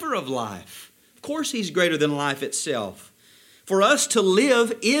 He's the giver of life. Of course He's greater than life itself. For us to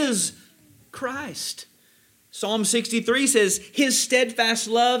live is Christ. Psalm 63 says, His steadfast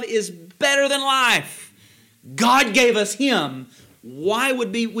love is better than life. God gave us Him. Why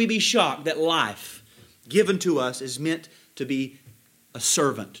would we be shocked that life given to us is meant to be a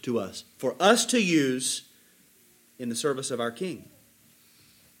servant to us, for us to use in the service of our King?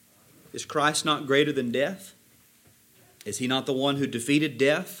 Is Christ not greater than death? Is He not the one who defeated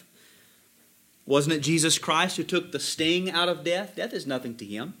death? Wasn't it Jesus Christ who took the sting out of death? Death is nothing to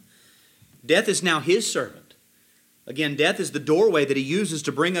Him. Death is now His servant. Again, death is the doorway that He uses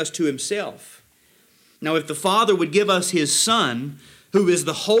to bring us to Himself. Now, if the Father would give us His Son, who is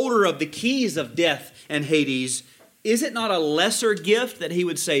the holder of the keys of death and Hades, is it not a lesser gift that He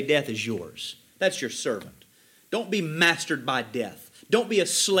would say, death is yours? That's your servant. Don't be mastered by death. Don't be a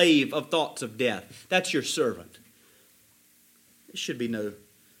slave of thoughts of death. That's your servant. It should be no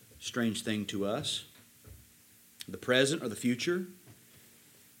strange thing to us. The present or the future.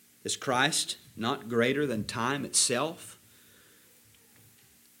 Is Christ not greater than time itself?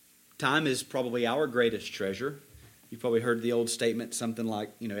 Time is probably our greatest treasure. You've probably heard the old statement, something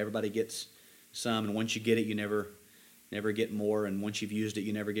like, everybody gets some, and once you get it, you never get more, and once you've used it,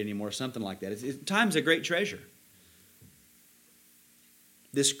 you never get any more, something like that. Time's a great treasure.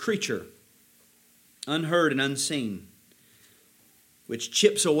 This creature, unheard and unseen, which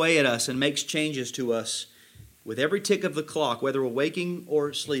chips away at us and makes changes to us with every tick of the clock, whether we're waking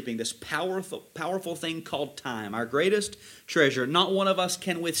or sleeping, this powerful thing called time, our greatest treasure. Not one of us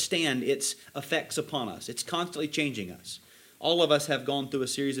can withstand its effects upon us. It's constantly changing us. All of us have gone through a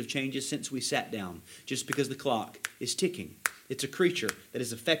series of changes since we sat down, just because the clock is ticking. It's a creature that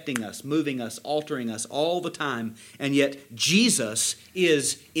is affecting us, moving us, altering us all the time, and yet Jesus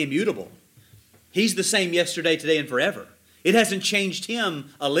is immutable. He's the same yesterday, today, and forever. It hasn't changed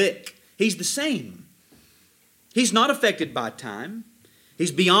Him a lick. He's the same. He's not affected by time.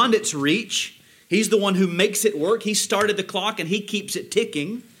 He's beyond its reach. He's the one who makes it work. He started the clock and He keeps it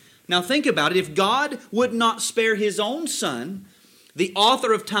ticking. Now think about it. If God would not spare His own Son, the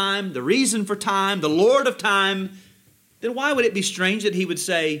author of time, the reason for time, the Lord of time, then why would it be strange that He would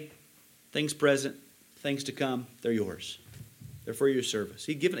say, things present, things to come, they're yours. They're for your service.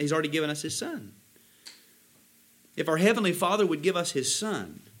 He's already given us His Son. If our Heavenly Father would give us His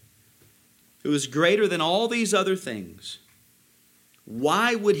Son, who is greater than all these other things,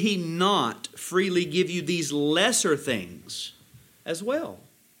 why would He not freely give you these lesser things as well?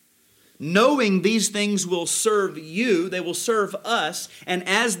 Knowing these things will serve you, they will serve us, and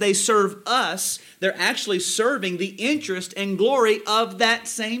as they serve us, they're actually serving the interest and glory of that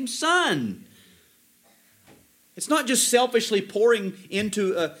same Son. It's not just selfishly pouring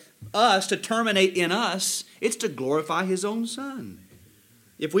into us to terminate in us, it's to glorify His own Son.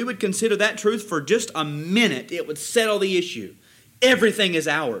 If we would consider that truth for just a minute, it would settle the issue. Everything is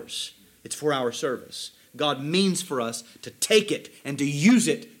ours. It's for our service. God means for us to take it and to use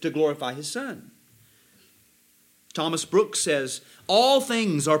it to glorify His Son. Thomas Brooks says, all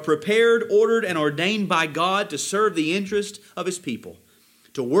things are prepared, ordered, and ordained by God to serve the interest of His people,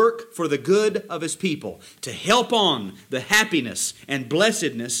 to work for the good of His people, to help on the happiness and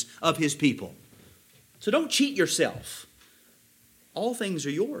blessedness of His people. So don't cheat yourself. All things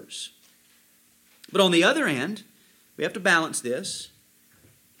are yours. But on the other hand, we have to balance this.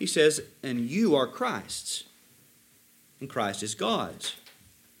 He says, and you are Christ's, and Christ is God's.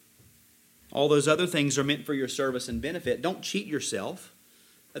 All those other things are meant for your service and benefit. Don't cheat yourself.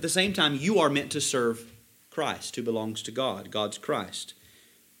 At the same time, you are meant to serve Christ, who belongs to God, God's Christ.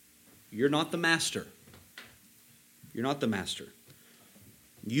 You're not the master. You're not the master.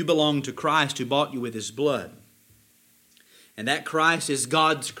 You belong to Christ, who bought you with His blood. And that Christ is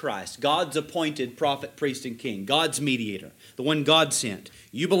God's Christ, God's appointed prophet, priest, and king, God's mediator, the one God sent.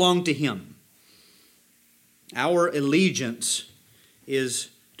 You belong to Him. Our allegiance is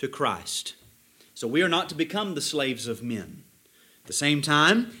to Christ. So we are not to become the slaves of men. At the same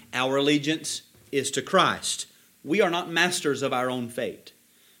time, our allegiance is to Christ. We are not masters of our own fate.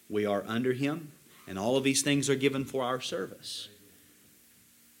 We are under Him, and all of these things are given for our service.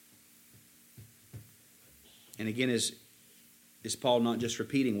 And again, is Paul not just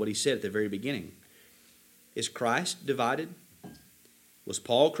repeating what he said at the very beginning? Is Christ divided? Was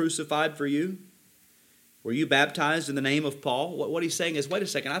Paul crucified for you? Were you baptized in the name of Paul? What he's saying is, wait a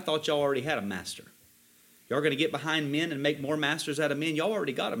second, I thought y'all already had a master. Y'all are going to get behind men and make more masters out of men? Y'all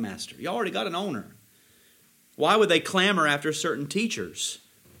already got a master. Y'all already got an owner. Why would they clamor after certain teachers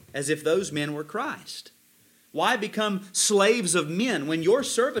as if those men were Christ? Why become slaves of men when your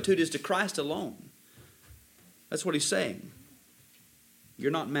servitude is to Christ alone? That's what he's saying.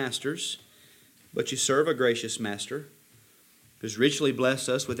 You're not masters, but you serve a gracious master who's richly blessed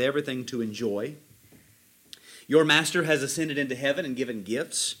us with everything to enjoy. Your master has ascended into heaven and given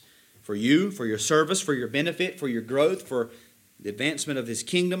gifts for you, for your service, for your benefit, for your growth, for the advancement of His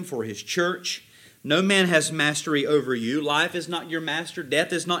kingdom, for His church. No man has mastery over you. Life is not your master.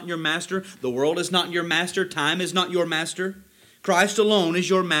 Death is not your master. The world is not your master. Time is not your master. Christ alone is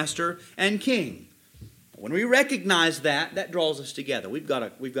your master and king. When we recognize that, that draws us together. We've got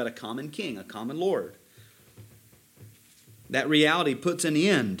a common king, a common Lord. That reality puts an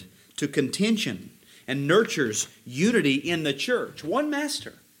end to contention and nurtures unity in the church. One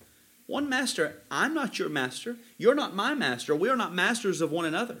master. One master. I'm not your master. You're not my master. We are not masters of one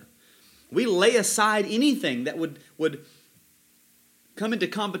another. We lay aside anything that would come into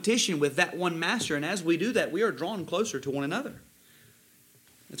competition with that one master. And as we do that, we are drawn closer to one another.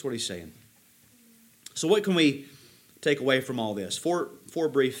 That's what he's saying. So what can we take away from all this? Four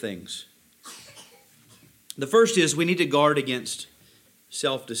brief things. The first is we need to guard against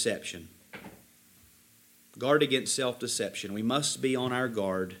self-deception. Guard against self-deception. We must be on our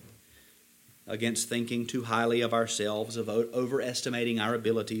guard against thinking too highly of ourselves, of overestimating our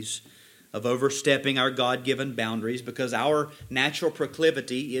abilities, of overstepping our God-given boundaries, because our natural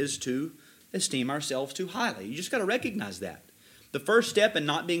proclivity is to esteem ourselves too highly. You just got to recognize that. The first step in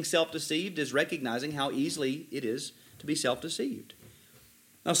not being self-deceived is recognizing how easily it is to be self-deceived.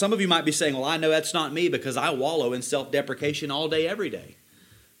 Now, some of you might be saying, well, I know that's not me because I wallow in self-deprecation all day, every day.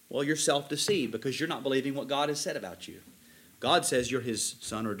 Well, you're self-deceived because you're not believing what God has said about you. God says you're His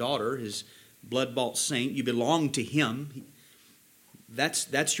son or daughter, His blood-bought saint. You belong to Him.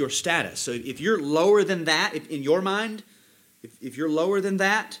 That's your status. So if you're lower than that, in your mind, if you're lower than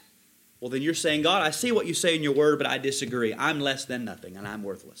that, well, then you're saying, God, I see what you say in your word, but I disagree. I'm less than nothing, and I'm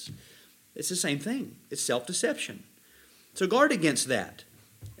worthless. It's the same thing. It's self-deception. So guard against that.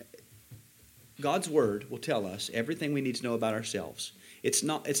 God's word will tell us everything we need to know about ourselves. It's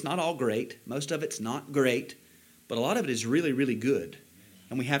not all great. Most of it's not great, but a lot of it is really, really good.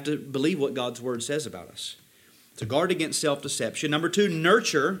 And we have to believe what God's word says about us. So guard against self-deception. Number 2,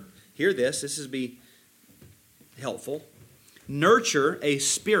 nurture. Hear this. This is be helpful. Nurture a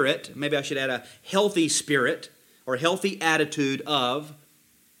spirit, maybe I should add a healthy spirit or healthy attitude of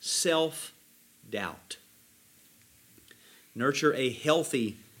self-doubt. Nurture a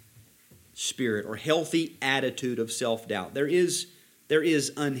healthy spirit or healthy attitude of self-doubt. There is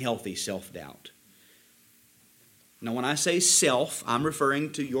unhealthy self-doubt. Now, when I say self, I'm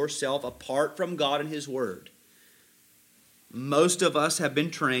referring to yourself apart from God and His Word. Most of us have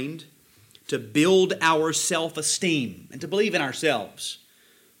been trained to build our self-esteem and to believe in ourselves.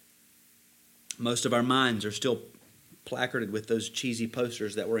 Most of our minds are still placarded with those cheesy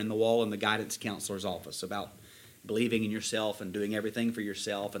posters that were in the wall in the guidance counselor's office about believing in yourself and doing everything for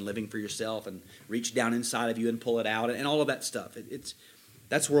yourself and living for yourself and reach down inside of you and pull it out and all of that stuff.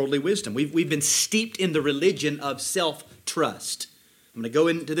 That's worldly wisdom. We've been steeped in the religion of self-trust. I'm going to go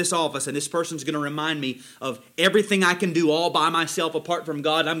into this office and this person's going to remind me of everything I can do all by myself apart from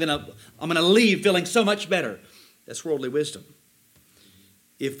God. I'm going to leave feeling so much better. That's worldly wisdom.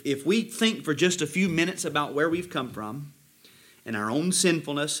 If we think for just a few minutes about where we've come from and our own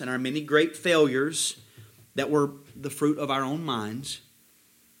sinfulness and our many great failures that were the fruit of our own minds,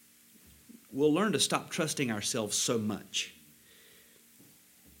 we'll learn to stop trusting ourselves so much.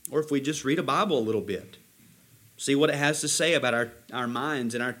 Or if we just read a Bible a little bit, see what it has to say about our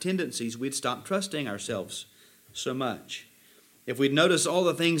minds and our tendencies, we'd stop trusting ourselves so much. If we'd notice all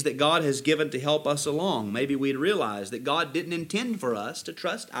the things that God has given to help us along, maybe we'd realize that God didn't intend for us to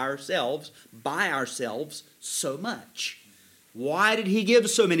trust ourselves by ourselves so much. Why did He give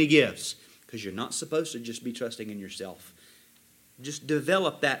so many gifts? Because you're not supposed to just be trusting in yourself. Just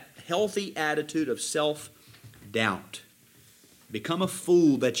develop that healthy attitude of self-doubt. Become a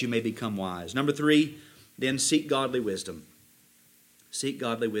fool that you may become wise. Number 3, then seek godly wisdom. Seek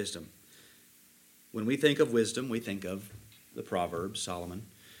godly wisdom. When we think of wisdom, we think of the Proverbs, Solomon.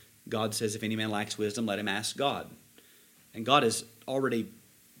 God says, if any man lacks wisdom, let him ask God. And God has already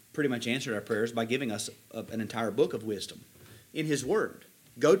pretty much answered our prayers by giving us an entire book of wisdom in His Word.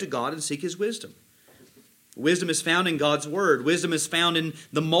 Go to God and seek His wisdom. Wisdom is found in God's Word. Wisdom is found in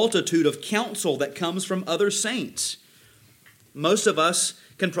the multitude of counsel that comes from other saints. Most of us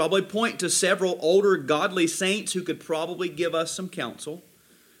can probably point to several older godly saints who could probably give us some counsel.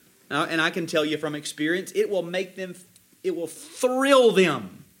 Now, and I can tell you from experience, it will thrill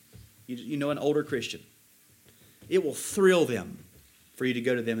them. You know an older Christian. It will thrill them for you to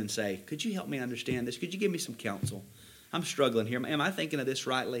go to them and say, could you help me understand this? Could you give me some counsel? I'm struggling here. Am I thinking of this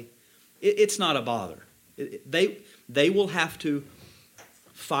rightly? It's not a bother. They will have to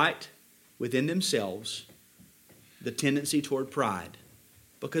fight within themselves the tendency toward pride,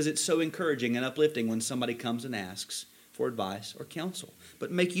 because it's so encouraging and uplifting when somebody comes and asks for advice or counsel. But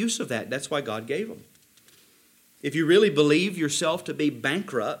make use of that. That's why God gave them. If you really believe yourself to be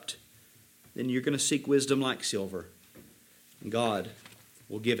bankrupt, then you're going to seek wisdom like silver. And God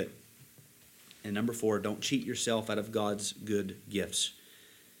will give it. And number 4, don't cheat yourself out of God's good gifts.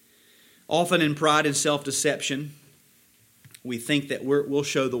 Often in pride and self-deception, we think that we'll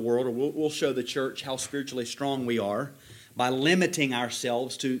show the world, or we'll show the church how spiritually strong we are by limiting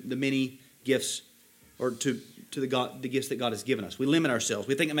ourselves to the many gifts, or to the gifts that God has given us. We limit ourselves.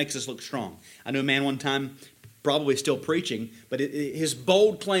 We think it makes us look strong. I knew a man one time, probably still preaching, but his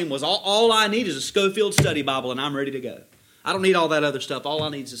bold claim was, all I need is a Schofield Study Bible and I'm ready to go. I don't need all that other stuff. All I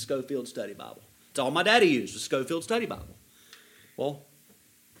need is a Schofield Study Bible. It's all my daddy used, a Schofield Study Bible. Well,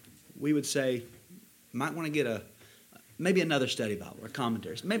 we would say, you might want to get maybe another study Bible or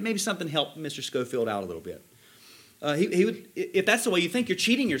commentaries. Maybe something helped Mr. Schofield out a little bit. He would, if that's the way you think, you're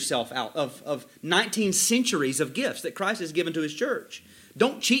cheating yourself out of 19 centuries of gifts that Christ has given to His church.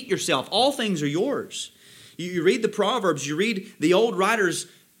 Don't cheat yourself. All things are yours. You read the Proverbs, you read the old writers,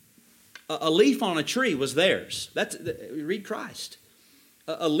 a leaf on a tree was theirs. You read Christ.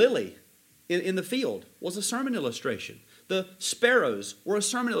 A lily in the field was a sermon illustration. The sparrows were a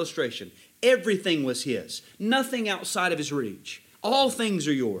sermon illustration. Everything was His. Nothing outside of His reach. All things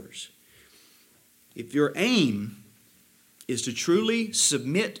are yours. If your aim is to truly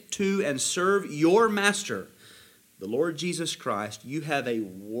submit to and serve your Master, the Lord Jesus Christ, you have a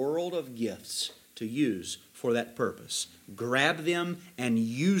world of gifts to use for that purpose. Grab them and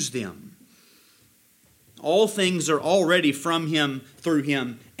use them. All things are already from Him, through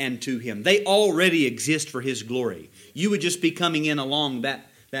Him, and to Him. They already exist for His glory. You would just be coming in along that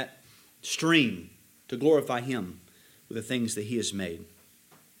stream to glorify Him with the things that He has made.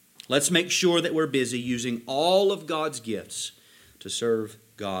 Let's make sure that we're busy using all of God's gifts to serve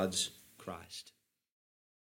God's Christ.